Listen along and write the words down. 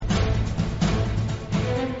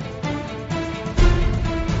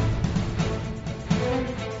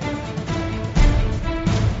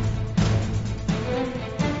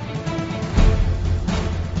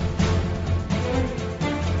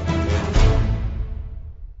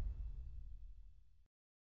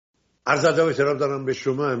عرض ادب و احترام دارم به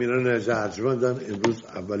شما امیران ارجمندان. امروز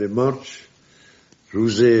اول مارچ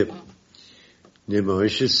روز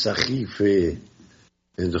نمایش سخیف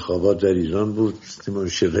انتخابات در ایران بود.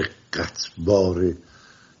 نمایش رقتبار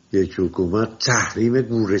یک حکومت، تحریم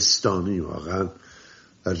گورستانی، واقعا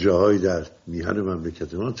در جاهای در میهن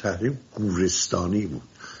مملکت ما تحریم گورستانی بود.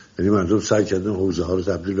 یعنی مردم سعی کردن حوزه ها رو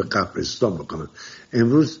تبدیل به قبرستان بکنن.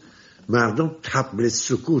 امروز مردم طبل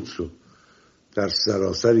سکوت رو در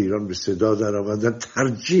سراسر ایران به صدا در آوردن،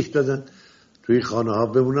 ترجیح دادن توی خانه ها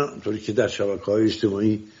بمونن، طوری که در شبکه‌های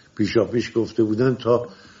اجتماعی پیشاپیش گفته بودن، تا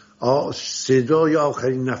صدای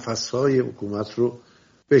آخرین نفس‌های حکومت رو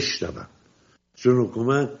بشنون. چون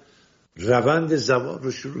حکومت روند زوال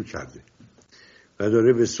رو شروع کرده و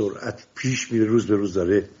داره به سرعت پیش میره، روز به روز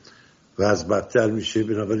داره وضع بدتر میشه.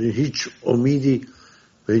 بنابراین هیچ امیدی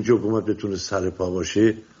به این حکومت بتونه سر پا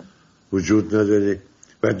باشه وجود نداره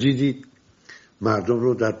و دیدید مردم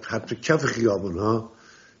رو در حتی کف خیابون‌ها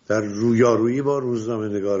در رویارویی با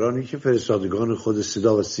روزنامه‌نگارانی که فرستادگان خود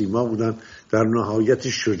صدا و سیما بودن در نهایت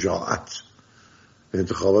شجاعت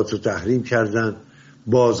انتخابات رو تحریم کردن.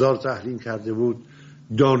 بازار تحریم کرده بود،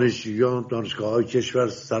 دانشجویان دانشگاه‌های کشور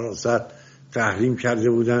سراسر تحریم کرده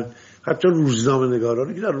بودن، حتی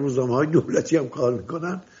روزنامه‌نگارانی که در روزنامه‌های دولتی هم کار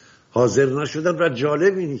میکنن حاضر نشدن. و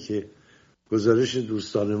جالب اینی که گزارش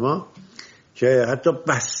دوستان ما که حتی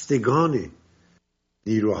بستگان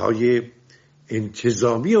نیروهای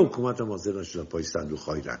انتظامی حکومت هم حاضر نشدن پای صندوق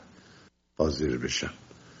خواهیم حاضر بشن.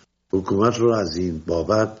 حکومت رو از این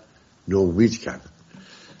بابت نومید کردن.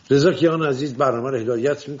 رضا کیان عزیز برنامه رو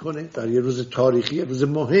هدایت میکنه در یه روز تاریخی، یه روز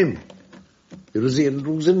مهم، یه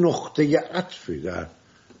روز نقطه عطف در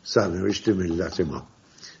سرنوشت ملت ما.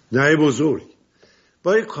 نه بزرگ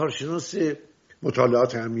با یک کارشناس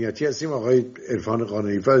مطالعات امنیتی هستیم، آقای عرفان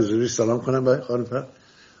قانعی. فضیلی سلام کنم برای خانم.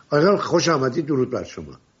 آقای خوش آمدید، درود بر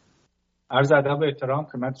شما. عرض ادب و احترام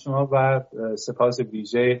خدمت شما و سپاس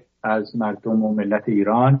ویژه از مردم و ملت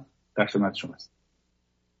ایران در خدمت شماست.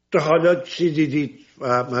 تا حالا چی دیدید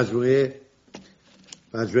و مجموعه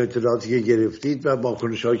اطلاعاتی که گرفتید و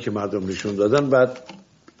واکنش‌هایی که مردم نشون دادن، بعد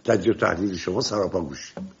تجزیه و تحلیل شما سراپا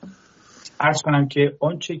گوش. عرض کنم که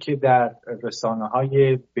آنچه که در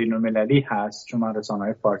رسانه‌های بین‌المللی هست، چون من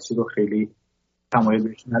رسانه‌های فارسی رو خیلی تمایل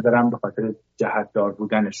بهش ندارم به خاطر جهت‌دار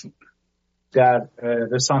بودنشون، در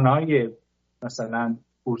رسانه‌های مثلا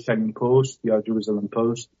اورشلیم پست یا جروزالم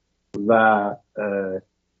پست و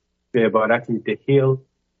به عبارتی The Hill،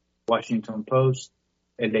 واشنگتن پست،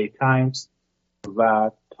 LA تایمز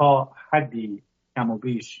و تا حدی کم و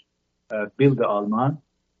بیش بیلد آلمان،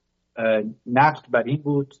 نقد بر این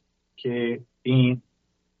بود که این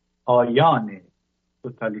آیان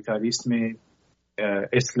توتالیتاریسم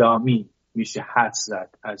اسلامی میشه حد زد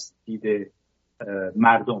از دید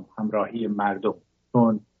مردم، همراهی مردم،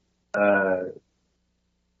 چون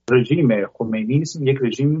رژیم خمینیسم یک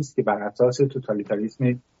رژیمی است که بر اساس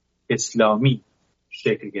توتالیتاریسم اسلامی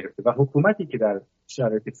شکل گرفته و حکومتی که در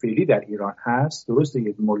شرایط فعلی در ایران هست، درسته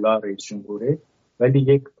یک ملا رئیس جمهوره، ولی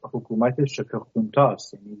یک حکومت شبه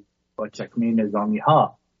خونتاست، یعنی با چکمه نظامی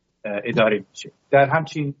ها اداره میشه. در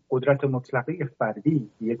همچین قدرت مطلقه فردی،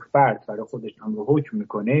 یک فرد برای خودش امر و حکم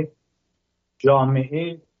میکنه،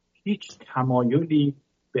 جامعه هیچ تمایلی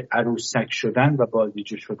به عروسک شدن و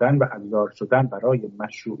بازیچه شدن و ابزار شدن برای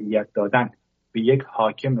مشروعیت دادن به یک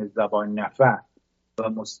حاکم زبان نفع و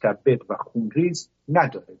مستبد و خونریز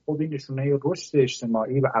نداره. خب این نشونه رشد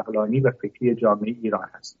اجتماعی و عقلانی و فکری جامعه ایران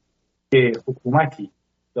هست که حکومتی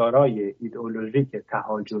دارای ایدئولوژیک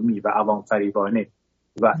تهاجمی و عوام فریبانه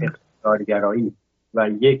و اقتدارگرایی و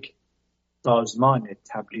یک سازمان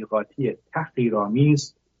تبلیغاتی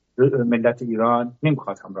تحقیرآمیز ملت ایران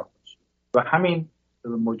نمیخواد همراه باشه و همین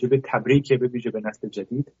موجب تبریک به ویژه به نسل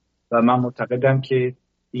جدید. و من معتقدم که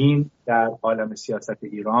این در عالم سیاست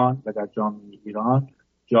ایران و در جامعه ایران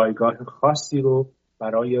جایگاه خاصی رو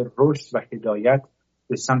برای رشد و هدایت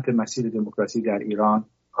به سمت مسیر دموکراسی در ایران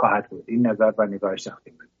خواهد بود. این نظر و نگاه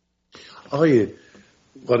شخصی من. آقای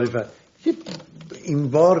قانعی، این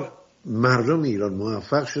بار مردم ایران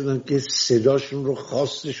موفق شدن که صداشون رو،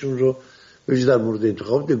 خواستشون رو در مورد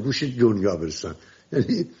انتخابات به گوش دنیا برسن.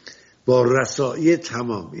 یعنی با رسایی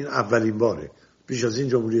تمام. این اولین باره. پیش از این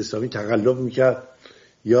جمهوری اسلامی تقلب میکرد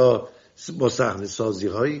یا با صحنه سازی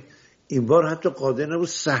هایی، این بار حتی قادر نبود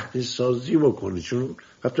صحنه سازی بکنه، چون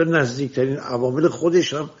حتی نزدیکترین عوامل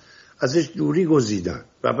خودش هم ازش دوری گزیدن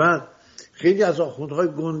و بعد خیلی از آخوندهای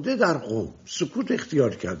گنده در قم سکوت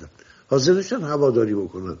اختیار کردن، حاضر نشدن هواداری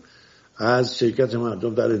بکنن از شرکت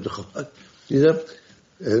مردم در انتخابات. دیدم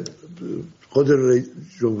خود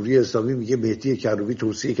جمهوری اسلامی میگه مهدی کروبی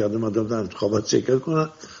توصیه کرده مردم در انتخابات شرکت کنن.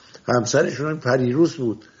 همسرشون هم پریروز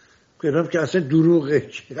بود کنم که اصلا دروغه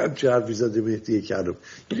که همچه حرفی زده مهدی کردم.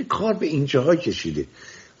 یعنی کار به اینجاها کشیده.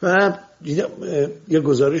 و دیدم یه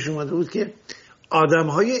گزارش اومده بود که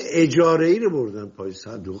آدم‌های اجاره‌ای رو بردن پای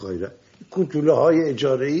صندوق غیره، کوتوله‌های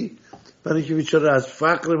اجاره‌ای، برای اینکه بیچاره از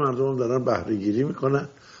فقر مردم دارن بهره گیری میکنن،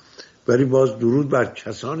 ولی باز درود بر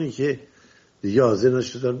کسانی که دیگه حاضر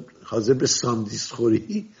نشدن، حاضر به ساندیس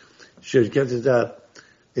خوری شرکت در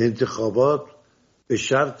انتخابات به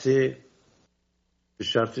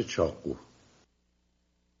شرط چاقو.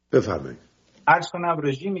 بفرمایید. عرض کنم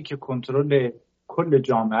رژیمی که کنترل کل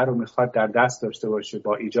جامعه رو میخواد در دست داشته باشه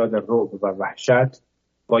با ایجاد رعب و وحشت،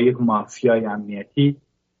 با یک مافیای امنیتی،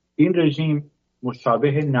 این رژیم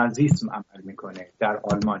مشابه نازیسم عمل میکنه در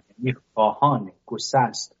آلمان. یعنی خواهان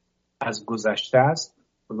گسست از گذشته است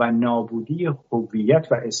و نابودی هویت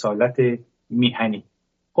و اصالت میهنی.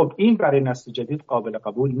 خب این برای نسل جدید قابل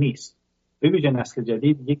قبول نیست. ببینید نسل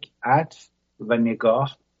جدید یک عطف و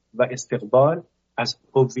نگاه و استقبال از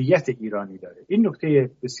هویت ایرانی داره. این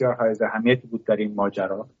نکته بسیار حائز اهمیتی بود در این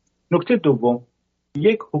ماجرا. نکته دوم،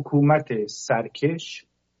 یک حکومت سرکش،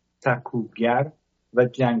 سرکوبگر و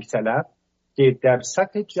جنگ طلب که در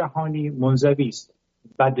سطح جهانی منزوی است،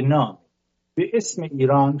 بدنام، به اسم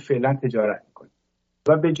ایران فعلا تجارت میکنه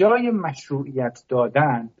و به جای مشروعیت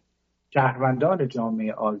دادن شهروندان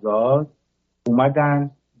جامعه آزاد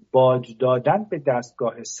اومدن باج دادن به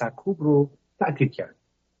دستگاه سرکوب رو تعطیل کرد.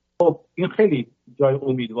 خب این خیلی جای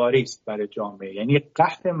امیدواری است برای جامعه. یعنی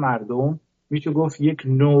قحط مردم میشه گفت یک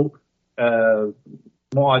نوع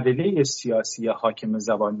معادله سیاسی حاکم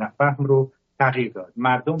زبان نفهم رو تغییر داد.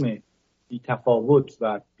 مردم بی‌تفاوت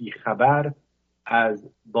و بیخبر از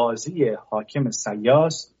بازی حاکم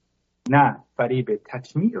سیاس نه فریب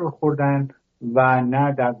تطمیع رو خوردن و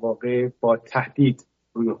نه در واقع با تهدید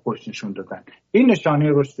روی خوش نشون دادن. این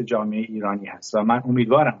نشانه رشد جامعه ایرانی هست و من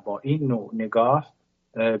امیدوارم با این نوع نگاه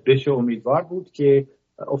بشه امیدوار بود که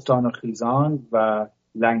افتان و خیزان و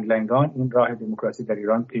لنگ لنگان این راه دموکراسی در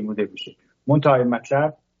ایران پیموده بشه. منتهای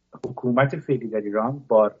مطلب حکومت فعلی در ایران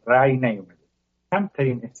با رأی نیومده.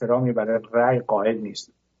 کمترین احترامی برای رأی قائل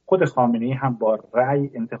نیست. خود خامنه‌ای هم با رأی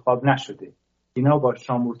انتخاب نشده. اینا با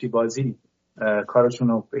شامورتی بازی کارشون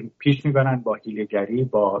رو پیش میبرن، با حیله‌گری،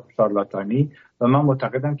 با شارلاتانی، و من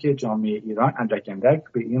معتقدم که جامعه ایران اندک اندک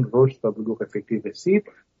به این رشد و بلوغ فکری رسید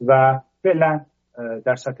و فعلا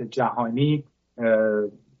در سطح جهانی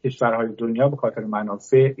کشورهای دنیا به خاطر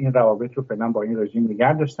منافع این روابط رو فعلا با این رژیم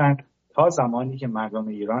نگه داشتن تا زمانی که مردم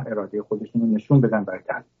ایران اراده خودشون رو نشون بدن برای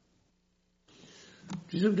تغییر.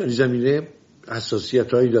 دیدم در زمینه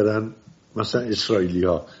حساسیت‌هایی دارن مثلا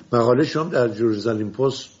اسرائیلی‌ها. مقاله شما در جرزالیم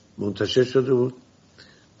پست منتشر شده بود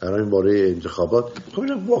برای این باره انتخابات. خب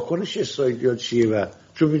اینا واکنش اسرائیلی‌ها چیه؟ و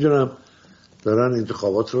چون میدونم دارن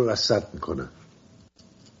انتخابات رو رصد میکنن.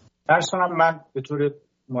 درسونم من به طور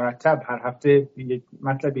مرتب هر هفته یک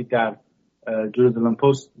مطلبی در جرزالیم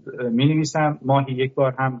پست می نویسم، ماهی یک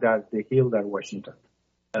بار هم در دهیل در واشنگتن.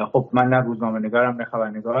 خب من نه روزنامه نگارم نه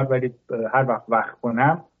خبرنگار، ولی هر وقت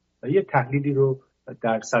کنم یه تحلیلی رو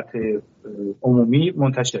در سطح عمومی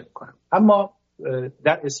منتشر کنم. اما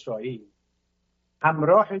در اسرائیل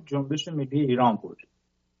همراه جنبش ملی ایران بود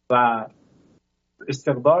و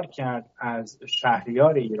استقبال کرد از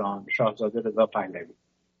شهریار ایران شاهزاده رضا پهلوی.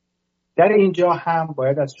 در اینجا هم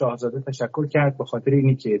باید از شاهزاده تشکر کرد به خاطر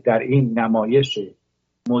اینی که در این نمایش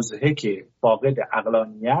مضحک فاقد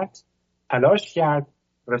عقلانیت تلاش کرد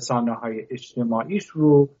رسانه‌های اجتماعیش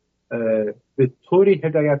رو به طوری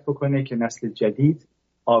هدایت بکنه که نسل جدید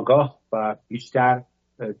آگاه و بیشتر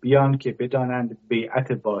بیان که بدانند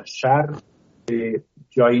بیعت با شر به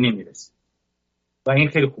جایی نمیرسه و این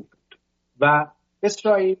خیلی خوب بود. و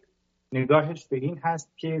اسرائیل نگاهش به این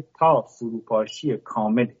هست که تا فروپاشی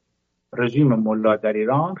کامل رژیم ملا در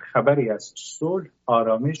ایران خبری از صلح،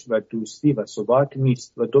 آرامش و دوستی و ثبات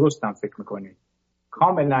نیست و درست هم فکر میکنه.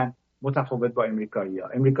 کاملا متفاوت با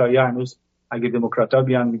امریکایی‌ها هنوز اگه دموکرات‌ها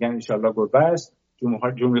بیان میگن انشالله گربه است،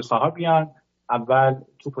 جمهوری خواها بیان اول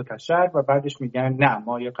توپ و تشر و بعدش میگن نه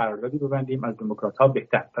ما یه قراردادی ببندیم از دموکرات‌ها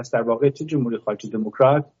بهتر. پس در واقع چه جمهوری خواه چه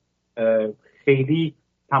دموکرات خیلی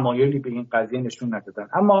تمایلی به این قضیه نشون ندادن.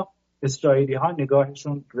 اما اسرائیلی‌ها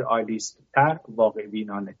نگاهشون رئالیست‌تر،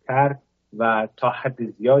 واقع‌بینانه‌تر و تا حد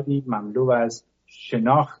زیادی مملو از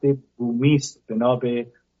شناخت بومی است بنا به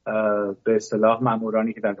اصطلاح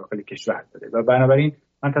مامورانی که در داخل کشور داره و بنابراین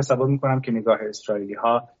من تصور میکنم که نگاه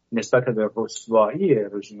اسرائیلی‌ها نسبت به رسوایی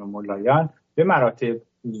رژیم ملایان به مراتب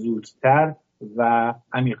زودتر و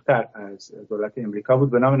عمیق‌تر از دولت امریکا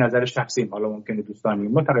بود. به نام نظر شخصی، حالا ممکنه دوستانی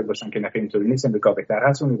معتقد باشن که نه اینطوری نیست، امریکا بهتر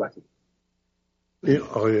هست و میبدی.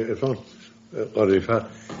 آقای عرفان قانعی،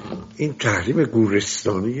 این تحریم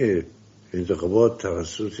گورستانی انتخابات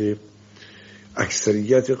توسط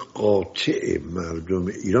اکثریت قاطع مردم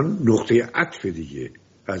ایران نقطه عطف دیگه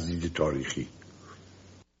از دید تاریخی.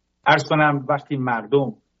 عرض کنم وقتی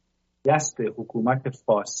مردم دست حکومت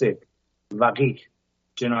فاسد، وقیح،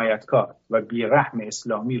 جنایتکار و بیرحم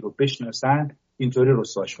اسلامی رو بشناسن، اینطوری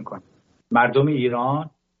رسواش میکنن. مردم ایران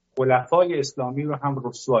خلفای اسلامی رو هم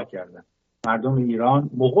رسوا کردن، مردم ایران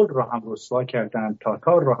مغول رو هم رسوا کردن،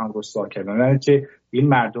 تاتار رو هم رسوا کردن. یعنی این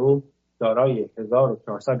مردم دارای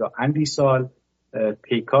 1400 اندی سال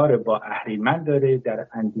پیکار با اهریمن داره در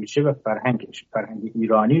اندیشه و فرهنگش. فرهنگ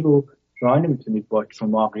ایرانی رو شما نمیتونید با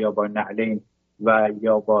چماق یا با نعلین و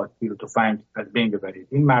یا با تیر و تفنگ از بین ببرید.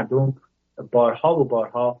 این مردم بارها و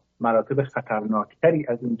بارها مراتب خطرناکتری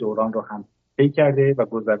از این دوران رو هم طی کرده و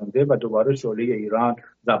گذرونده و دوباره شعله ایران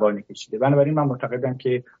زبانه کشیده. بنابراین من معتقدم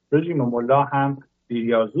که رژیم ملا هم دیر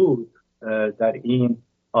یا زود در این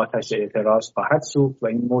آتش اعتراض خواهد سوخت و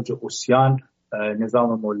این موج عصیان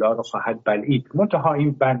نظام ملا رو خواهد بلعید. منتها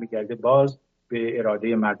این برمیگرده باز به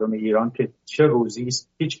اراده مردم ایران که چه روزی است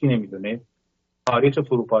هیچکی نمیدونه، تاریخ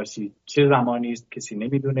فروپاشی چه زمانی است کسی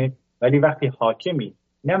نمیدونه، ولی وقتی حاکمی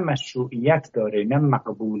نه مشروعیت داره، نه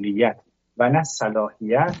مقبولیت و نه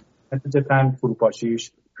صلاحیت، نتیجتاً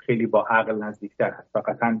فروپاشیش خیلی با عقل نزدیکتر هست.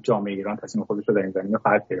 فقط جامعه ایران تصمیم خودش رو در این زمینه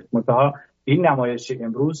خواهد گرفت. منتها این نمایش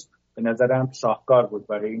امروز به نظرم شاهکار بود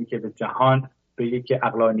برای اینکه به جهان بگه که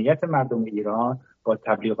عقلانیت مردم ایران با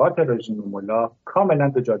تبلیغات رژیم ملا کاملا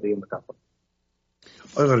دو جاده متفاوت.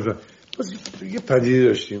 آقای یه پدیده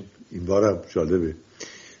داشتیم این بارم جالبه.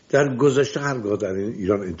 در گذشته هرگاه در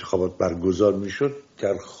ایران انتخابات برگزار میشد،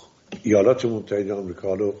 در ایالات متحده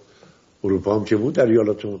آمریکا و اروپا هم که بود، در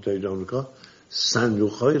ایالات متحده آمریکا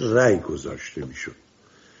صندوق‌های رأی گذاشته میشد.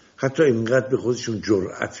 حتی اینقدر به خودشون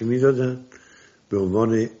جرأت میدادن به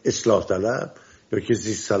عنوان اصلاح طلب یا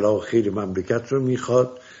کسی صلاح خیر مملکت رو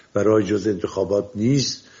میخواد و راه جز انتخابات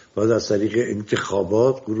نیست و از طریق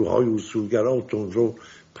انتخابات گروه‌های اصولگرا و تندرو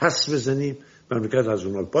پس بزنیم مملکت از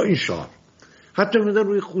اونها. با این شعار حتی میدن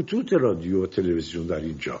روی خطوط رادیو و تلویزیون در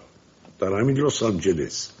اینجا، در همین لس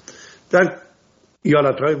آنجلس، در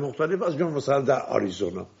ایالت‌های مختلف، از جمله مثلا در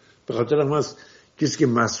آریزونا، به خاطر هم از کسی که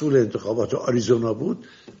مسئول انتخابات آریزونا بود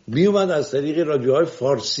میومد از طریق رادیوهای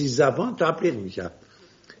فارسی زبان تبلیغ میکرد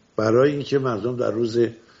برای اینکه مردم در روز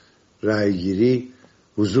رأیگیری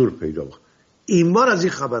حضور پیدا کنند. این بار از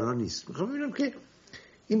این خبرها نیست. میخوام ببینم که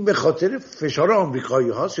این به خاطر فشار آمریکایی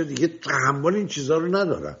هاست یا دیگه تحمل این چیزا رو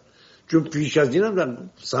ندارن، چون پیش از این هم در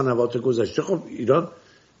سنوات گذشته خب ایران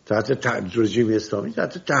تحت رژیم اسلامی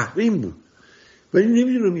تحت تحریم بود، ولی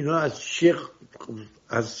نمیدونم اینا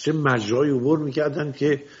از چه مجرایی عبور میکردن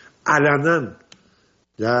که علنا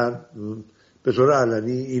به طور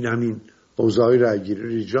علنی این همین حوزه‌های رأیگیری رو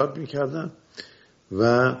ایجاد میکردن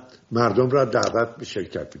و مردم را دعوت به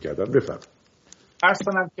شرکت میکردن. بفرمایید. عرض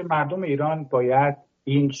کنم که مردم ایران باید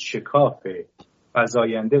این شکاف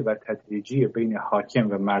فزاینده و تدریجی بین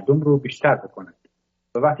حاکم و مردم رو بیشتر بکنند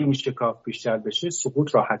و وقتی این شکاف بیشتر بشه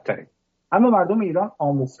سقوط راحت تره. اما مردم ایران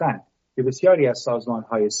آموختن که بسیاری از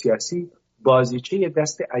سازمان‌های سیاسی بازیچه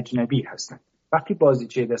دست اجنبی هستند. وقتی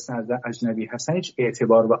بازیچه دست اجنبی هستند هیچ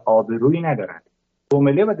اعتبار و آبرویی ندارند.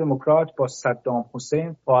 کومله و دموکرات با صدام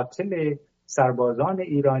حسین قاتل سربازان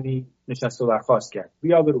ایرانی نشست و برخاست کرد،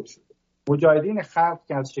 بی‌آبرو شد. مجاهدین خلق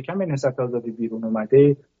که از شکم نهضت آزادی بیرون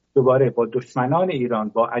اومده دوباره با دشمنان ایران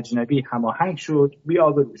با اجنبی هماهنگ شد،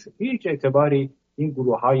 بی‌آبرو شد. هیچ اعتباری این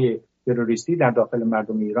گروه‌های تروریستی در داخل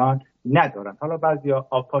مردم ایران ندارن. حالا بعضیا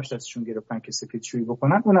آب پاشت ازشون گرفتن که سفیدشویی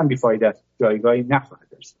بکنن، اونم بی‌فایده است، جایگاهی نخواهد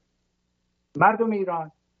داشت. مردم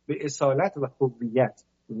ایران به اصالت و هویت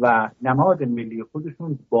و نماد ملی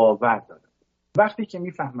خودشون باور دارن. وقتی که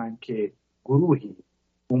میفهمن که گروهی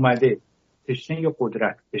اومده تشنه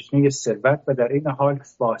قدرت، تشنه ثروت و در این حال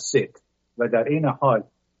فاسد و در این حال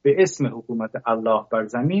به اسم حکومت الله بر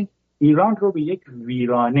زمین ایران رو به یک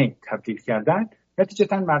ویرانه تبدیل کردن،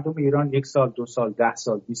 نتیجتاً مردم ایران 1 سال، 2 سال، 10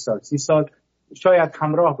 سال، 20 سال، 30 سال شاید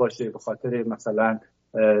همراه باشه به خاطر مثلا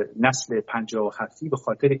نسل 57 به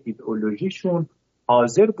خاطر ایدئولوژیشون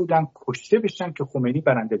حاضر بودن کشته بشن که خمینی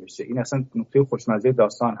برنده بشه. این اصلا نکته خوشمزه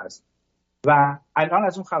داستان هست و الان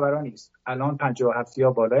از اون خبرها نیست. الان 57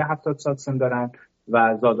 بالای 70 سال سن دارن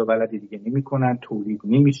و زاد و ولدی دیگه نمی کنن، تولید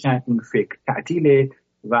نمیشن، این فکر تعطیله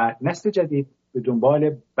و نسل جدید به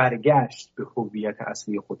دنبال برگشت به هویت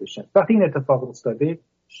اصلی خودشن. وقتی این اتفاق افتاده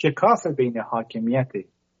شکاف بین حاکمیت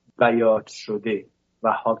بیات شده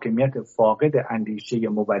و حاکمیت فاقد اندیشه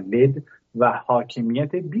مولد و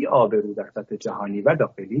حاکمیت بی‌آبرو در سطح جهانی و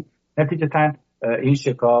داخلی، نتیجتاً این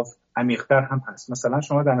شکاف عمیق‌تر هم هست. مثلا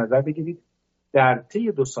شما در نظر بگیرید در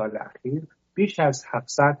طی 2 سال اخیر بیش از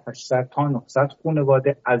 700 800 تا 900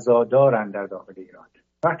 خانواده عزادارند در داخل ایران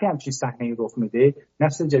وقتی همچین صحنه‌ای رخ میده،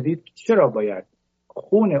 نسل جدید چرا باید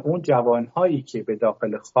خون اون جوانهایی که به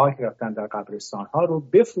داخل خاک رفتن در قبرستان‌ها رو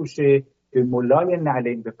بفروشه به ملای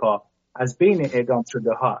نعلین به پا؟ از بین اعدام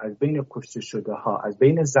شده ها، از بین کشته شده ها، از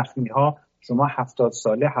بین زخمی ها شما 70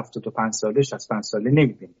 ساله، 75 ساله، 65 ساله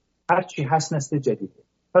نمیبینید. هر چی هست نسل جدیده.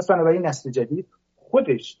 پس بنابراین نسل جدید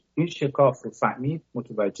خودش این شکاف رو فهمید،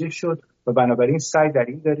 متوجه شد و بنابراین سعی در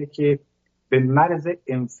این داره که به مرز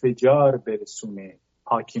انفجار برسونه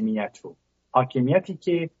حاکمیت رو. حاکمیتی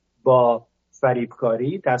که با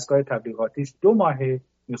فریبکاری دستگاه تبلیغاتیش 2 ماهه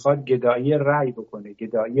میخواد گدایی رأی بکنه،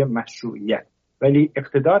 گدایی مشروعیت، ولی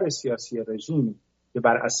اقتدار سیاسی رژیم که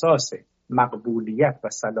بر اساس مقبولیت و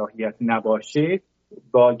صلاحیت نباشه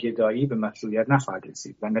با گدایی به مشروعیت نخواهد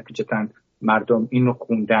رسید و نتیجتاً مردم این رو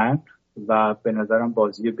خوندن و به نظرم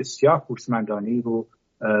بازی بسیار هوشمندانه‌ای رو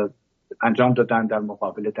انجام دادن در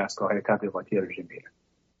مقابل دستگاه تبلیغاتی رژیم ایران.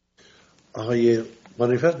 آقای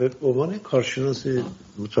معرفت به عنوان کارشناس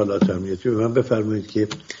مطالعات امنیتی به من بفرمایید که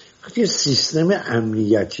وقتی سیستم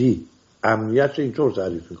امنیتی امنیت رو اینطور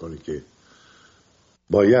تعریف میکنه که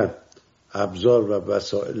باید ابزار و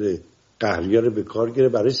وسایل قهریه رو به کار گیره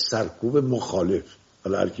برای سرکوب مخالف،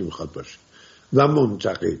 حالا هر کی میخواد باشه، و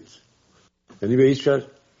منتقد، یعنی به هیچ وجه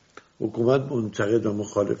حکومت منتقد و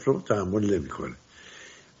مخالف رو تحمل نمیکنه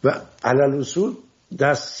و علل اصول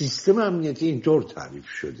در سیستم امنیتی اینطور تعریف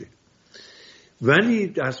شده، ولی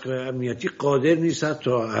دستگاه امنیتی قادر نیست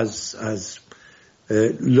تا از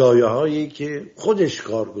لایه هایی که خودش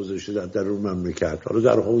کار گذاشته در اون مملکت، حالا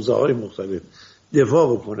در حوزه های مختلف،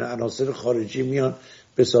 دفاع بکنه. عناصر خارجی میان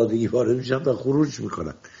به سادگی وارد میشن و خروج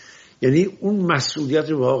میکنن. یعنی اون مسئولیت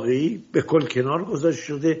واقعی به کل کنار گذاشته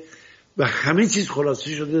شده و همه چیز خلاصه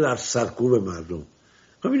شده در سرکوب مردم.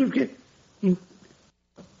 می‌بینیم که این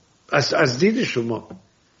از دید شما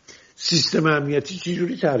سیستم امنیتی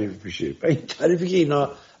چجوری تعریف میشه و این تعریفی که اینا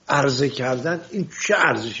عرضه کردن این چه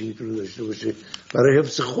ارزشی میتونه داشته باشه برای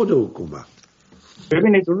حفظ خود حکومت؟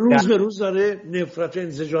 ببینید روز به روز داره نفرت و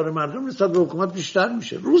انزجار مردم نسبت به حکومت بیشتر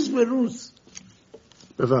میشه، روز به روز.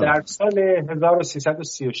 در سال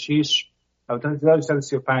 1336 البته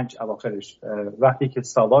 1335 اواخرش وقتی که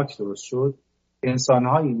ساواک درست شد،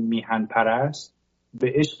 انسان‌های میهن پرست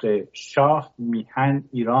به عشق شاه میهن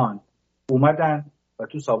ایران اومدن و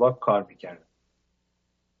تو ساواک کار میکردن.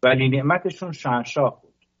 ولی نعمتشون شاهنشاه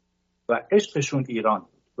بود و عشقشون ایران بود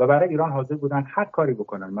و برای ایران حاضر بودن هر کاری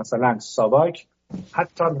بکنن. مثلا ساواک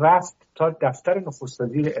حتی رفت تا دفتر نخست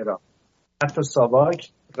وزیر عراق، حتی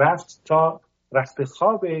ساواک رفت تا رخت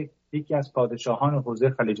خواب یکی از پادشاهان حوزه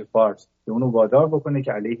خلیج فارس که اونو وادار بکنه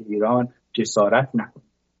که علیه ایران جسارت نکنه.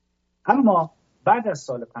 اما بعد از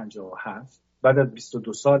سال 57، بعد از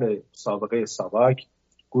 22 سال سابقه ساواک،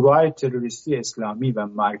 گروه‌های تروریستی اسلامی و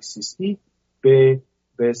مارکسیستی به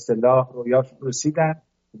اصطلاح رویات رسیدن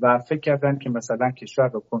و فکر کردن که مثلا کشور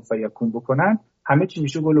رو کن فیکون بکنن همه چی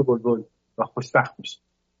میشه گل و بلبل و خوشبخت میشه.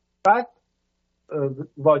 بعد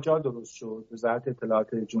واجا درست شد، وزارت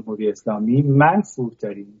اطلاعات جمهوری اسلامی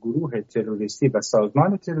منفورترین گروه تروریستی و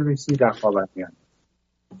سازمان تروریستی در خاورمیانه.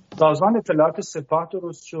 سازمان اطلاعات سپاه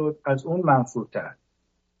درست شد، از اون منفورتر.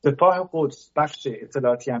 سپاه قدس بخش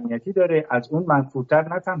اطلاعاتی امنیتی داره، از اون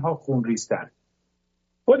منفورتر، نه تنها خونریزتر.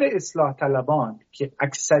 خود اصلاح طلبان که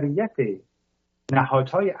اکثریت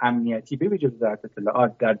نهادهای امنیتی به ویژه وزارت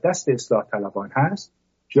اطلاعات در دست اصلاح طلبان هست،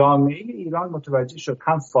 جامعه ایران متوجه شد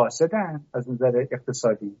هم فاسدن از نظر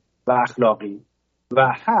اقتصادی و اخلاقی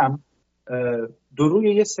و هم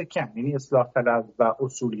دروی یه سکن، یعنی اصلاح طلب و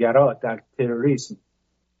اصولگرا در تروریسم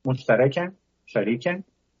مشترکن، شریکن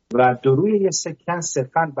و دروی یه سکن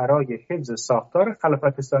صرفاً برای حفظ ساختار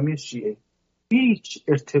خلافت اسلامی شیعه. هیچ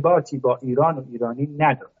ارتباطی با ایران و ایرانی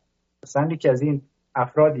نداره. مثلا یکی از این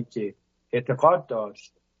افرادی که اعتقاد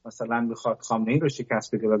داشت مثلا میخواد خامنه‌ای رو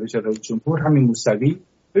شکست بده و بشه رئیس جمهور، همین موسوی،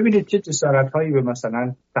 ببینید چه جسارت‌هایی به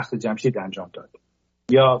مثلا تخت جمشید انجام داد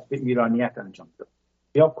یا به ایرانیت انجام داد.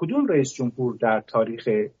 یا کدوم رئیس جمهور در تاریخ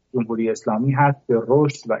جمهوری اسلامی هست به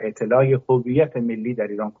رشد و اطلاع هویت ملی در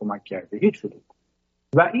ایران کمک کرده؟ هیچ کدوم.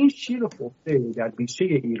 و این شیر خفته در بیشه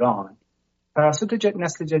ایران توسط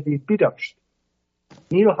نسل جدید بیدار شد.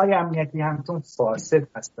 نیروهای امنیتی همچون فاسد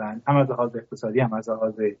هستند، هم از لحاظ اقتصادی هم از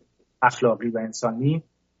لحاظ اخلاقی و انسانی،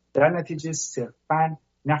 در نتیجه صرفاً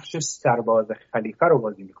نقش سرباز خلیفه رو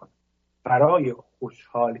بازی میکنن. برای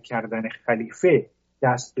خوشحال کردن خلیفه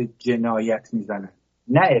دست به جنایت میزنن،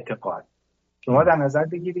 نه اعتقاد. شما در نظر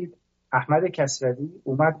بگیرید احمد کسروی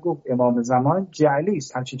اومد گفت امام زمان جعلی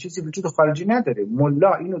است، همچین چیزی وجود خارجی نداره.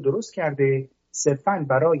 ملا اینو درست کرده صرفاً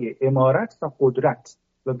برای امارت و قدرت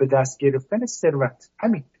و به دست گرفتن ثروت.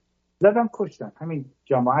 همین زدن کشتن. همین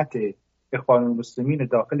جماعت اخوان‌المسلمین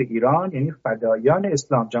داخل ایران، یعنی فدایان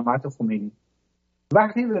اسلام، جماعت خمینی.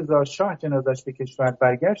 وقتی رضا شاه جنازش به کشور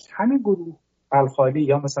برگشت، همین گروه الخالی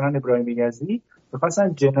یا مثلا ابراهیم یزدی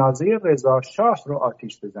می‌خواستن جنازه رضا شاه رو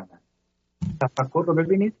آتش بزنن. تفکر رو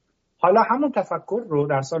ببینید. حالا همون تفکر رو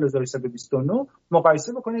در سال 1329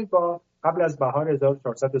 مقایسه بکنید با قبل از بهار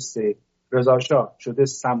 1403. رضا شاه شده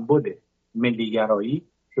سمبل ملیگرایی،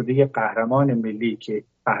 شده یه قهرمان ملی که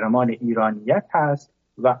قهرمان ایرانیت هست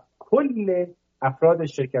و کل افراد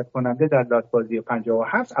شرکت کننده در لاتبازی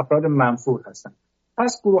 57 افراد منفور هستند.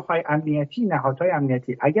 پس گروه‌های امنیتی، نهادهای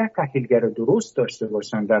امنیتی اگر تحلیلگر درست داشته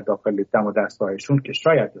باشن در داخل دم و دستگاهشون، که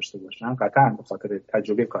شاید داشته باشن قطعاً به خاطر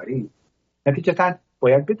تجربه کاری، نتیجتاً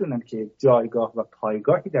باید بدونن که جایگاه و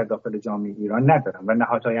پایگاهی در داخل جامعه ایران ندارن و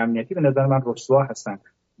نهادهای امنیتی به نظر من رسوا هستن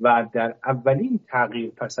و در اولین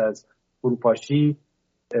تغییر پس از فروپاشی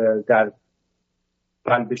در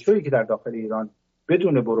بلبشویی که در داخل ایران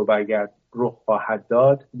بدون برو برگرد رخ خواهد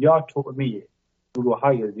داد، یا طعمه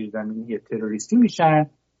گروه‌های زیرزمینی تروریستی میشن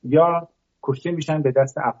یا کشته میشن به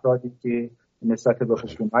دست افرادی که نسبت به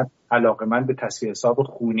حکومت علاقه‌مند به تصفیه حساب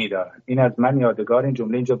خونی دارن. این از من یادگار این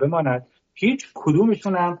جمله اینجا بماند. هیچ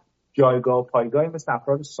کدومشون هم جایگاه و پایگاهی مثل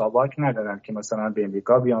افراد ساواک ندارن که مثلا به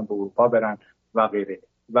امریکا بیان، به اروپا برن و غیره.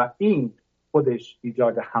 و این خودش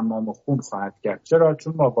ایجاد حمام خون خواهد کرد. چرا؟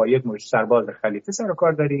 چون ما با یک مشت سرباز خلیفه سر و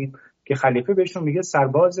کار داریم که خلیفه بهشون میگه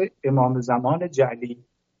سرباز امام زمان جعلی،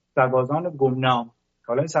 سربازان گمنام.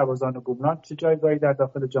 حالا این سربازان گمنام چه جایگاهی در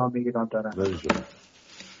داخل جامعه ایران دارن؟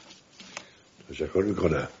 تشکر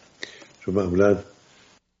میکنم. چون معمولا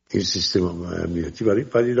این سیستم امنیتی برای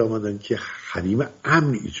پدید آمدن که حریم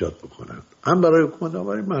امن ایجاد بکنن، هم برای حکومت هم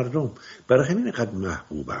برای مردم. برای همین اینقدر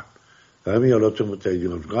محبوبن. هم ایالات متحده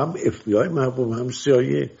آمریکا، هم FBI محبوب، هم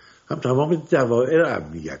CIA، هم تمام دوائر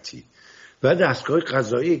امنیتی و دستگاه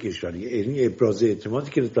قضایی کشوری. یعنی ابراز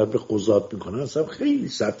اعتمادی که نسبت به قضات میکنن اصلا خیلی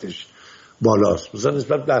سطحش بالاست. مثلا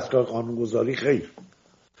نسبت به دستگاه قانونگذاری خیر،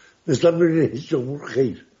 نسبت به رئیس جمهور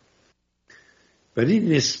خیر، ولی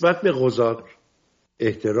نسبت به قضات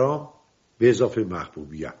احترام به اضافه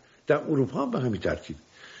محبوبیت. در اروپا هم به همین ترتیب.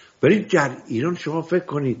 ولی در ایران شما فکر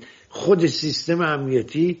کنید خود سیستم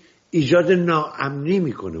امنیتی ایجاد ناامنی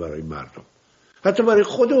میکنه برای مردم، حتی برای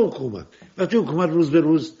خود حکومت. وقتی حکومت روز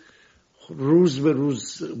به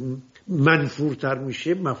روز منفورتر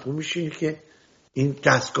میشه، مفهومش اینه که این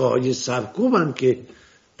دستگاه‌های سرکوبن که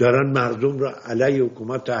دارن مردم رو علیه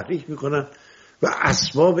حکومت تحریک میکنن و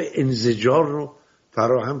اسباب انزجار رو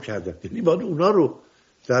فراهم کردن. یعنی باید اونا رو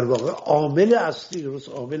در واقع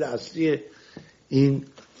عامل اصلی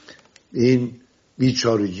این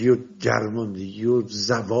بیچارگی و درماندگی و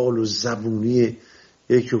زوال و زبونی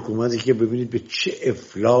یک حکومتی که ببینید به چه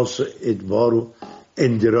افلاس و ادبار و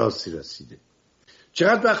اندراسی رسیده.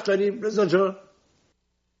 چقدر وقت داریم رضا جان؟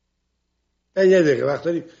 یه دقیقه وقت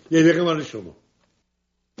داریم. یه دقیقه مال شما.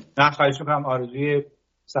 نه خواهش میکنم. آرزوی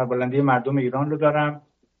سربلندی مردم ایران رو دارم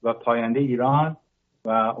و پاینده ایران و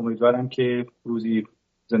امیدوارم که روزی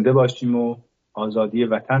زنده باشیم و آزادی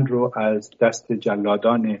وطن رو از دست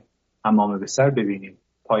جلادان حمامه به سر ببینیم.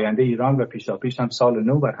 پاینده ایران و پیشاپیش هم سال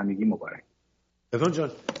نو بر همگی مبارک. عرفان جان،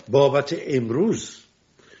 بابت امروز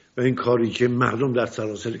و این کاری که مردم در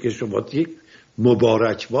سراسر کشور با یک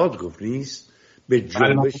مبارکباد گفت نیست به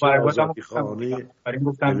جنبش آزادی خواهانه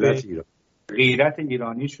ملت ایران، غیرت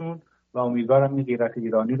ایرانیشون، و امیدوارم این غیرت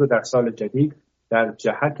ایرانی رو در سال جدید در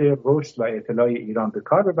جهت رشد و اطلاع ایران به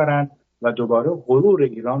کار ببرن و دوباره غرور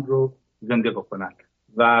ایران رو زنده بکنن.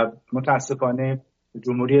 و متاسفانه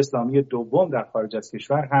جمهوری اسلامی دوم در خارج از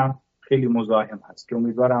کشور هم خیلی مزاحم هست که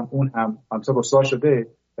امیدوارم اون هم همسا رسوا شده،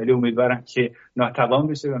 ولی امیدوارم که ناتوان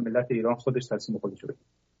بشه و ملت ایران خودش تصمیم خودش رو بگیره.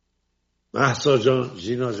 مهسا جان،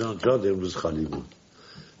 زینا جان، جاد امروز خالی بود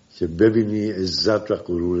که ببینی عزت و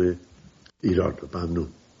غرور ایران رو. ممنون.